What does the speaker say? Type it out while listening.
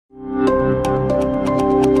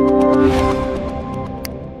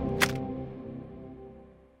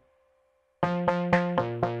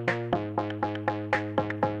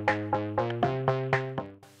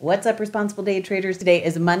What's up, responsible day traders? Today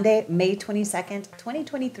is Monday, May 22nd,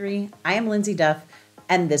 2023. I am Lindsay Duff,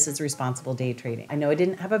 and this is Responsible Day Trading. I know I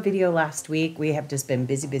didn't have a video last week. We have just been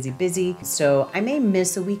busy. So I may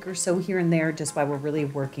miss a week or so here and there just while we're really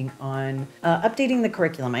working on updating the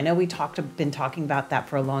curriculum. I know we been talking about that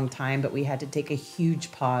for a long time, but we had to take a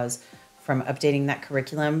huge pause from updating that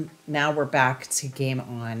curriculum. Now we're back to game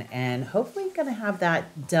on, and hopefully going to have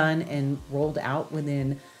that done and rolled out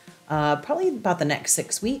within probably about the next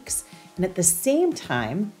 6 weeks. And at the same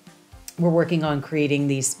time, we're working on creating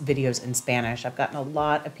these videos in Spanish. I've gotten a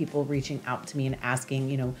lot of people reaching out to me and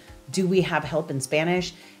asking, do we have help in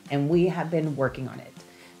Spanish? And we have been working on it.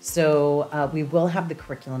 So we will have the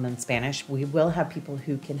curriculum in Spanish. We will have people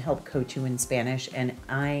who can help coach you in Spanish. And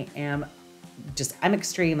I'm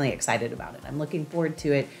extremely excited about it. I'm looking forward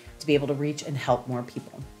to it, to be able to reach and help more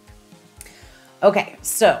people. Okay,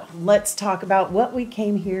 so let's talk about what we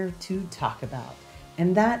came here to talk about,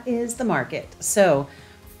 and that is the market. So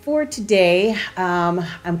for today,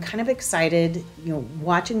 I'm kind of excited,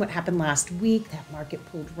 watching what happened last week. That market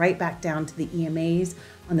pulled right back down to the EMAs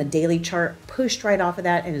on the daily chart, pushed right off of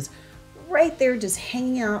that, and is right there just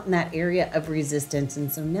hanging out in that area of resistance. And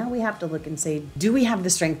so now we have to look and say, do we have the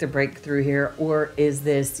strength to break through here, or is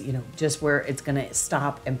this, just where it's going to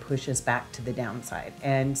stop and push us back to the downside?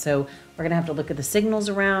 And so we're going to have to look at the signals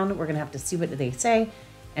around. We're going to have to see what they say,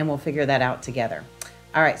 and we'll figure that out together.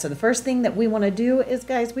 All right, so the first thing that we want to do is,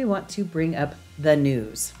 guys, we want to bring up the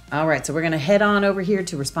news. All right, so we're going to head on over here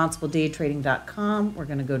to responsible-day-trading.com. We're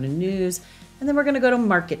going to go to news, and then we're going to go to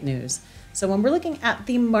market news. So when we're looking at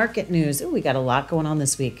the market news, we got a lot going on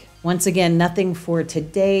this week. Once again, nothing for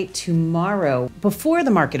today. Tomorrow, before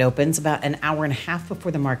the market opens, about an hour and a half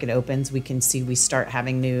before the market opens, we can see we start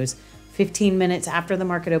having news. 15 minutes after the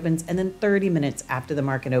market opens, and then 30 minutes after the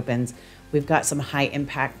market opens, we've got some high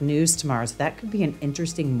impact news tomorrow. So that could be an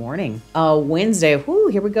interesting morning. Wednesday,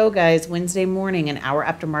 here we go, guys. Wednesday morning, an hour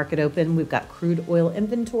after market open, we've got crude oil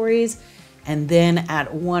inventories. And then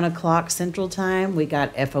at 1 o'clock Central Time, we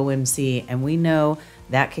got FOMC, and we know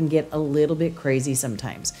that can get a little bit crazy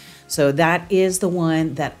sometimes. So that is the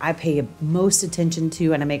one that I pay most attention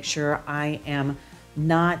to, and I make sure I am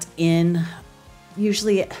not in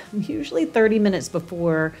usually 30 minutes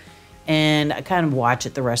before, and I kind of watch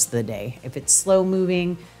it the rest of the day. If it's slow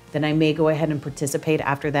moving, then I may go ahead and participate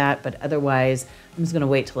after that. But otherwise, I'm just going to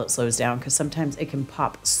wait till it slows down, because sometimes it can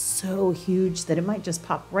pop so huge that it might just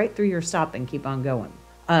pop right through your stop and keep on going.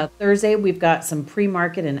 Thursday, we've got some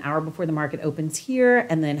pre-market an hour before the market opens here,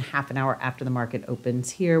 and then half an hour after the market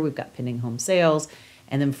opens here. We've got pending home sales,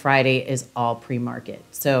 and then Friday is all pre-market.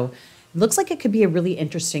 So it looks like it could be a really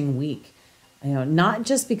interesting week. Not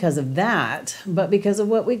just because of that, but because of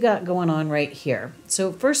what we got going on right here.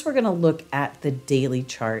 So first we're going to look at the daily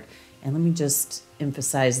chart. And let me just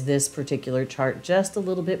emphasize this particular chart just a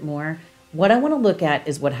little bit more. What I want to look at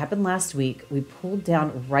is what happened last week. We pulled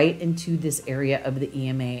down right into this area of the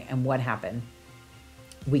EMA, and what happened?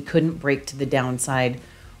 We couldn't break to the downside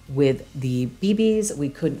with the BBs. We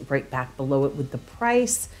couldn't break back below it with the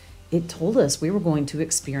price. It told us we were going to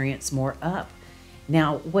experience more up.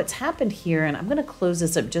 Now, what's happened here, and I'm going to close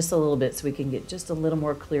this up just a little bit so we can get just a little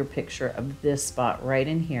more clear picture of this spot right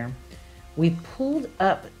in here. We pulled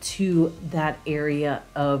up to that area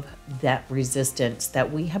of that resistance that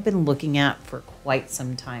we have been looking at for quite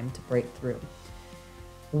some time to break through.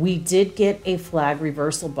 We did get a flag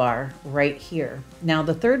reversal bar right here. Now,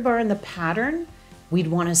 the third bar in the pattern, we'd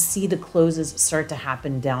want to see the closes start to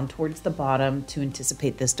happen down towards the bottom to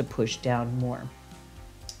anticipate this to push down more.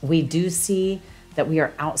 We do see that we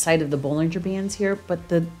are outside of the Bollinger Bands here, but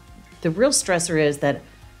the real stressor is that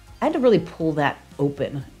I had to really pull that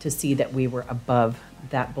open to see that we were above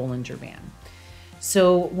that Bollinger Band.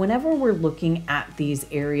 So whenever we're looking at these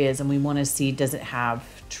areas and we want to see, does it have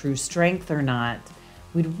true strength or not,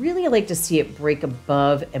 we'd really like to see it break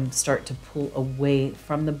above and start to pull away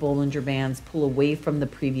from the Bollinger Bands, pull away from the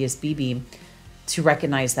previous BB to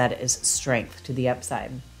recognize that as strength to the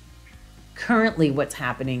upside. Currently, what's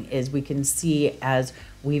happening is we can see as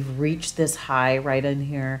we've reached this high right in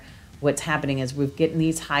here, what's happening is we're getting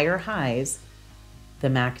these higher highs. The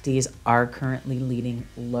MACDs are currently leading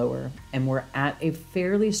lower, and we're at a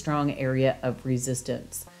fairly strong area of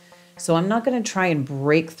resistance. So I'm not going to try and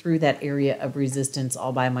break through that area of resistance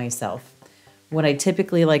all by myself. What I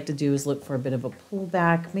typically like to do is look for a bit of a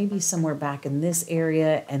pullback, maybe somewhere back in this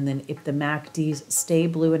area, and then if the MACDs stay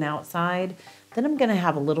blue and outside, then I'm going to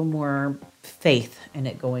have a little more faith in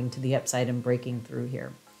it going to the upside and breaking through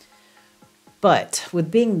here. But with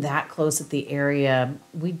being that close at the area,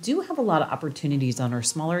 we do have a lot of opportunities on our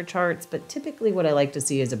smaller charts, but typically what I like to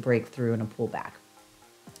see is a breakthrough and a pullback.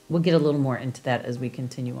 We'll get a little more into that as we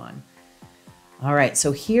continue on. All right,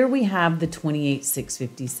 so here we have the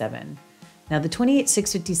 28,657. Now the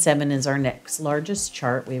 28,657 is our next largest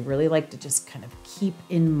chart. We really like to just kind of keep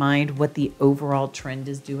in mind what the overall trend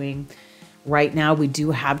is doing. Right now, we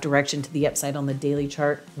do have direction to the upside on the daily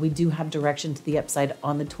chart. We do have direction to the upside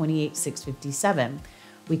on the 28,657.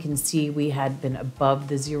 We can see we had been above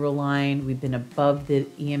the zero line. We've been above the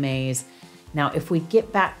EMAs. Now, if we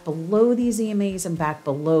get back below these EMAs and back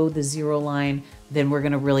below the zero line, then we're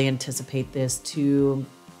going to really anticipate this to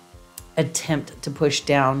attempt to push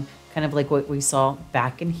down, kind of like what we saw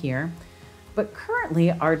back in here. But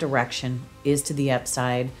currently, our direction is to the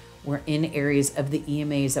upside. We're in areas of the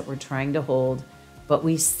EMAs that we're trying to hold, but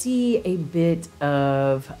we see a bit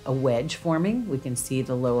of a wedge forming. We can see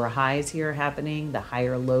the lower highs here happening, the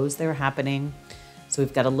higher lows there happening. So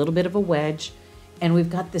we've got a little bit of a wedge. And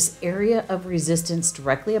we've got this area of resistance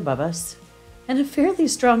directly above us and a fairly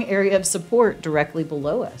strong area of support directly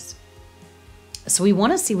below us. So we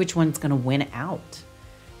want to see which one's going to win out,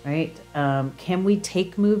 right? Can we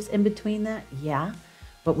take moves in between that? Yeah,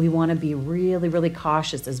 but we want to be really, really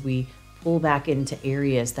cautious as we pull back into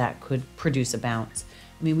areas that could produce a bounce.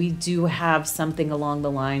 I mean, we do have something along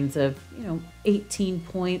the lines of, 18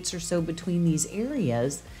 points or so between these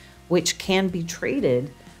areas, which can be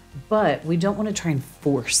traded. But we don't want to try and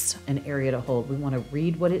force an area to hold. We want to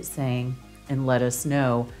read what it's saying and let us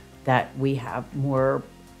know that we have more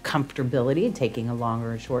comfortability taking a long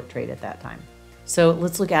or a short trade at that time. So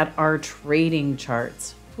let's look at our trading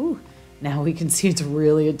charts. Whew. Now we can see it's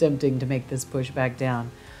really attempting to make this push back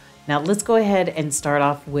down. Now let's go ahead and start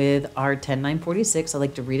off with our 10,946. I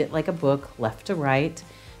like to read it like a book, left to right.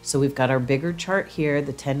 So we've got our bigger chart here,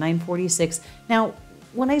 the 10,946. Now,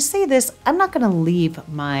 when I say this, I'm not going to leave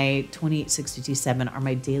my 28,657 or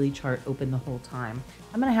my daily chart open the whole time.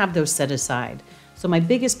 I'm going to have those set aside. So my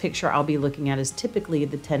biggest picture I'll be looking at is typically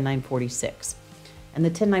the 10,946. And the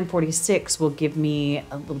 10,946 will give me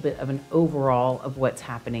a little bit of an overall of what's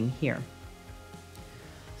happening here.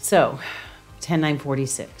 So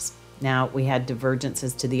 10,946. Now we had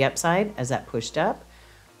divergences to the upside as that pushed up.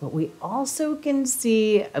 But we also can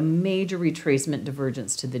see a major retracement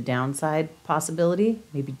divergence to the downside possibility,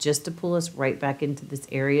 maybe just to pull us right back into this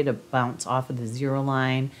area to bounce off of the zero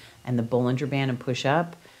line and the Bollinger Band and push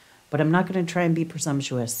up. But I'm not going to try and be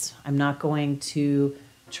presumptuous. I'm not going to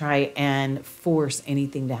try and force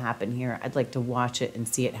anything to happen here. I'd like to watch it and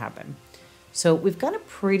see it happen. So we've got a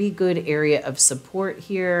pretty good area of support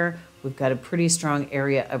here. We've got a pretty strong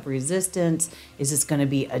area of resistance. Is this going to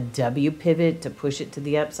be a W pivot to push it to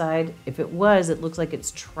the upside? If it was, it looks like it's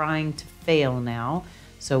trying to fail now.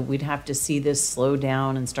 So we'd have to see this slow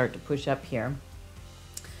down and start to push up here.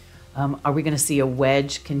 Are we going to see a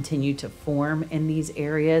wedge continue to form in these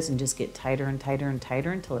areas and just get tighter and tighter and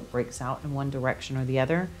tighter until it breaks out in one direction or the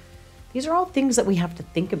other? These are all things that we have to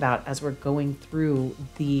think about as we're going through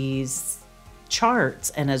these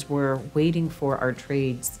charts and as we're waiting for our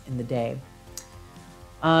trades in the day.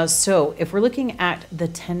 So if we're looking at the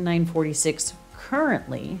 10,946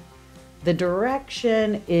 currently, the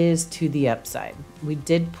direction is to the upside. We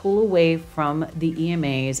did pull away from the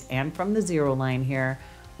EMAs and from the zero line here.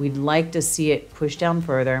 We'd like to see it push down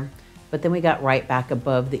further, but then we got right back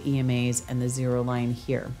above the EMAs and the zero line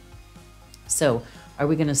here. So are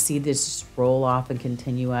we going to see this roll off and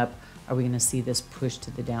continue up? Are we going to see this push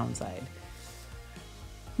to the downside?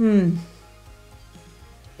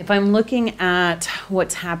 If I'm looking at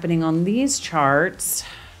what's happening on these charts,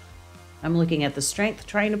 I'm looking at the strength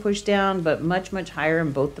trying to push down, but much, much higher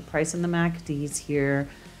in both the price and the MACDs here.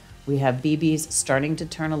 We have BBs starting to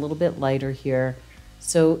turn a little bit lighter here.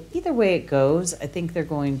 So either way it goes, I think it's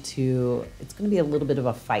going to be a little bit of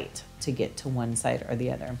a fight to get to one side or the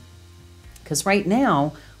other. Because right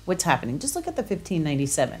now, what's happening? Just look at the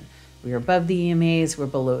 1597. We are above the EMAs, we're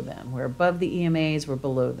below them. We're above the EMAs, we're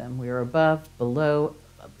below them. We are above, below,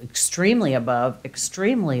 extremely above,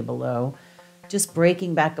 extremely below, just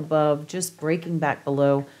breaking back above, just breaking back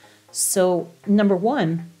below. So number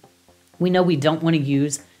one, we know we don't want to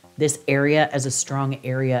use this area as a strong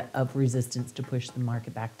area of resistance to push the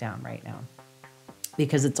market back down right now,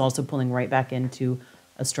 because it's also pulling right back into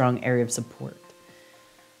a strong area of support.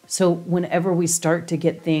 So whenever we start to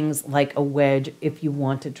get things like a wedge, if you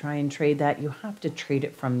want to try and trade that, you have to trade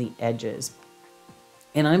it from the edges.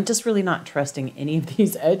 And I'm just really not trusting any of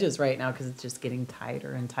these edges right now because it's just getting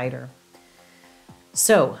tighter and tighter.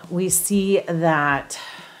 So we see that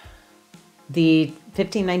the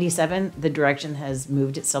 1597, the direction has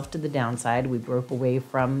moved itself to the downside. We broke away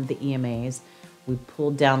from the EMAs. We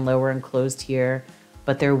pulled down lower and closed here,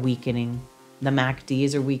 but they're weakening. The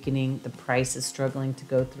MACDs are weakening. The price is struggling to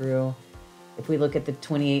go through. If we look at the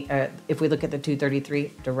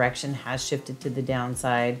 233, direction has shifted to the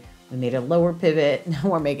downside. We made a lower pivot. Now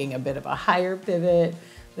we're making a bit of a higher pivot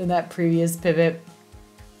than that previous pivot.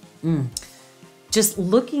 Just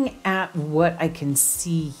looking at what I can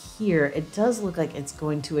see here, it does look like it's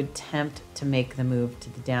going to attempt to make the move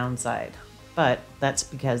to the downside. But that's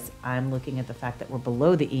because I'm looking at the fact that we're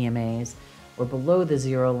below the EMAs, we're below the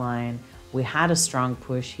zero line. We had a strong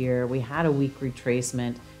push here, we had a weak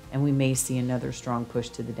retracement, and we may see another strong push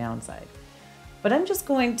to the downside. But I'm just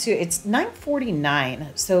going to, it's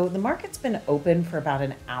 9:49, so the market's been open for about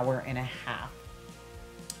an hour and a half.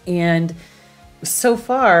 And so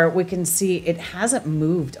far, we can see it hasn't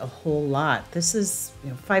moved a whole lot. This is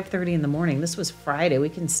 5:30 in the morning. This was Friday. We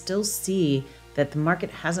can still see that the market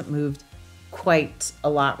hasn't moved quite a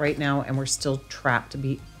lot right now, and we're still trapped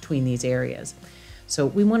between these areas. So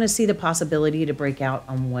we want to see the possibility to break out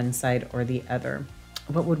on one side or the other.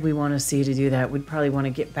 What would we want to see to do that? We'd probably want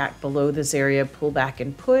to get back below this area, pull back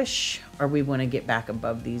and push, or we want to get back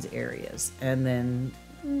above these areas. And then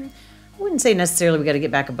I wouldn't say necessarily we got to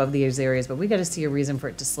get back above these areas, but we got to see a reason for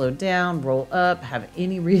it to slow down, roll up, have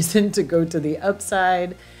any reason to go to the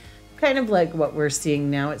upside. Kind of like what we're seeing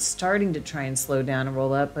now. It's starting to try and slow down and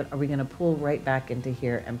roll up, but are we going to pull right back into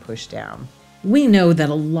here and push down? We know that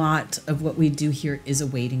a lot of what we do here is a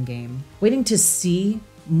waiting game, waiting to see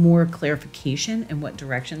more clarification in what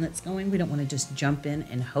direction that's going. We don't want to just jump in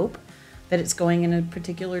and hope that it's going in a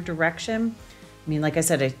particular direction. I mean, like I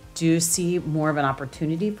said, I do see more of an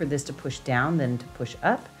opportunity for this to push down than to push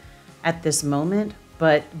up at this moment,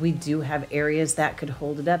 but we do have areas that could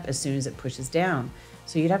hold it up as soon as it pushes down.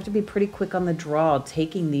 So you'd have to be pretty quick on the draw,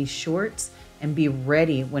 taking these shorts, and be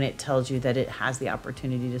ready when it tells you that it has the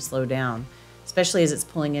opportunity to slow down, especially as it's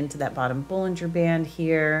pulling into that bottom Bollinger Band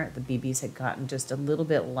here. The BBs had gotten just a little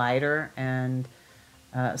bit lighter and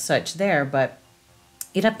such there, but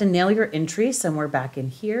you'd have to nail your entry somewhere back in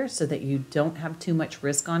here so that you don't have too much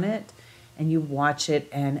risk on it, and you watch it,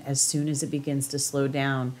 and as soon as it begins to slow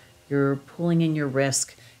down, you're pulling in your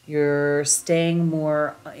risk. You're staying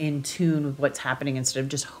more in tune with what's happening instead of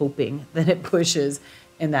just hoping that it pushes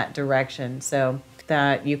in that direction, so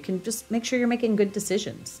that you can just make sure you're making good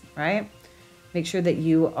decisions, right? Make sure that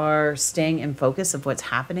you are staying in focus of what's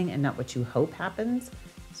happening and not what you hope happens.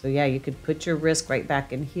 So yeah, you could put your risk right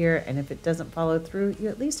back in here, and if it doesn't follow through, you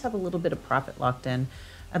at least have a little bit of profit locked in.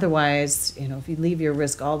 Otherwise, if you leave your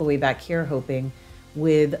risk all the way back here hoping,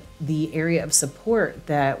 with the area of support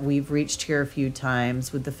that we've reached here a few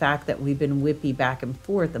times, with the fact that we've been whippy back and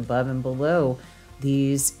forth above and below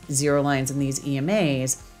these zero lines and these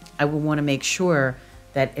EMAs, I will want to make sure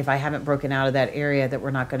that if I haven't broken out of that area, that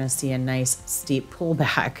we're not going to see a nice steep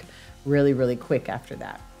pullback really, really quick after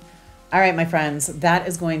that. All right, my friends, that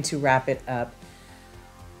is going to wrap it up.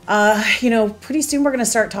 Pretty soon we're going to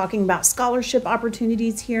start talking about scholarship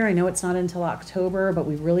opportunities here. I know it's not until October, but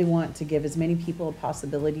we really want to give as many people a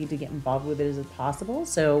possibility to get involved with it as possible.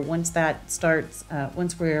 So once that starts,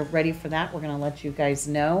 once we're ready for that, we're going to let you guys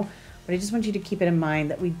know. But I just want you to keep it in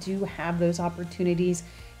mind that we do have those opportunities.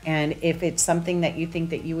 And if it's something that you think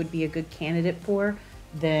that you would be a good candidate for,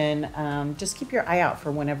 then just keep your eye out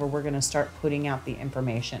for whenever we're going to start putting out the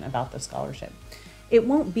information about the scholarship. It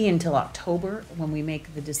won't be until October when we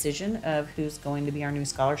make the decision of who's going to be our new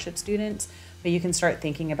scholarship students, but you can start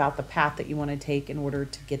thinking about the path that you want to take in order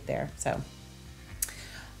to get there. So,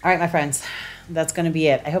 all right, my friends, that's going to be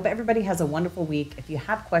it. I hope everybody has a wonderful week. If you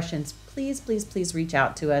have questions, please, please, please reach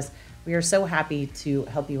out to us. We are so happy to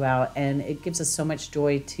help you out, and it gives us so much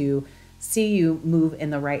joy to see you move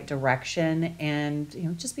in the right direction and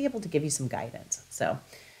just be able to give you some guidance. So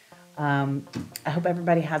I hope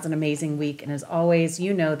everybody has an amazing week. And as always,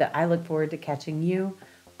 that I look forward to catching you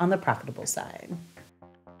on the profitable side.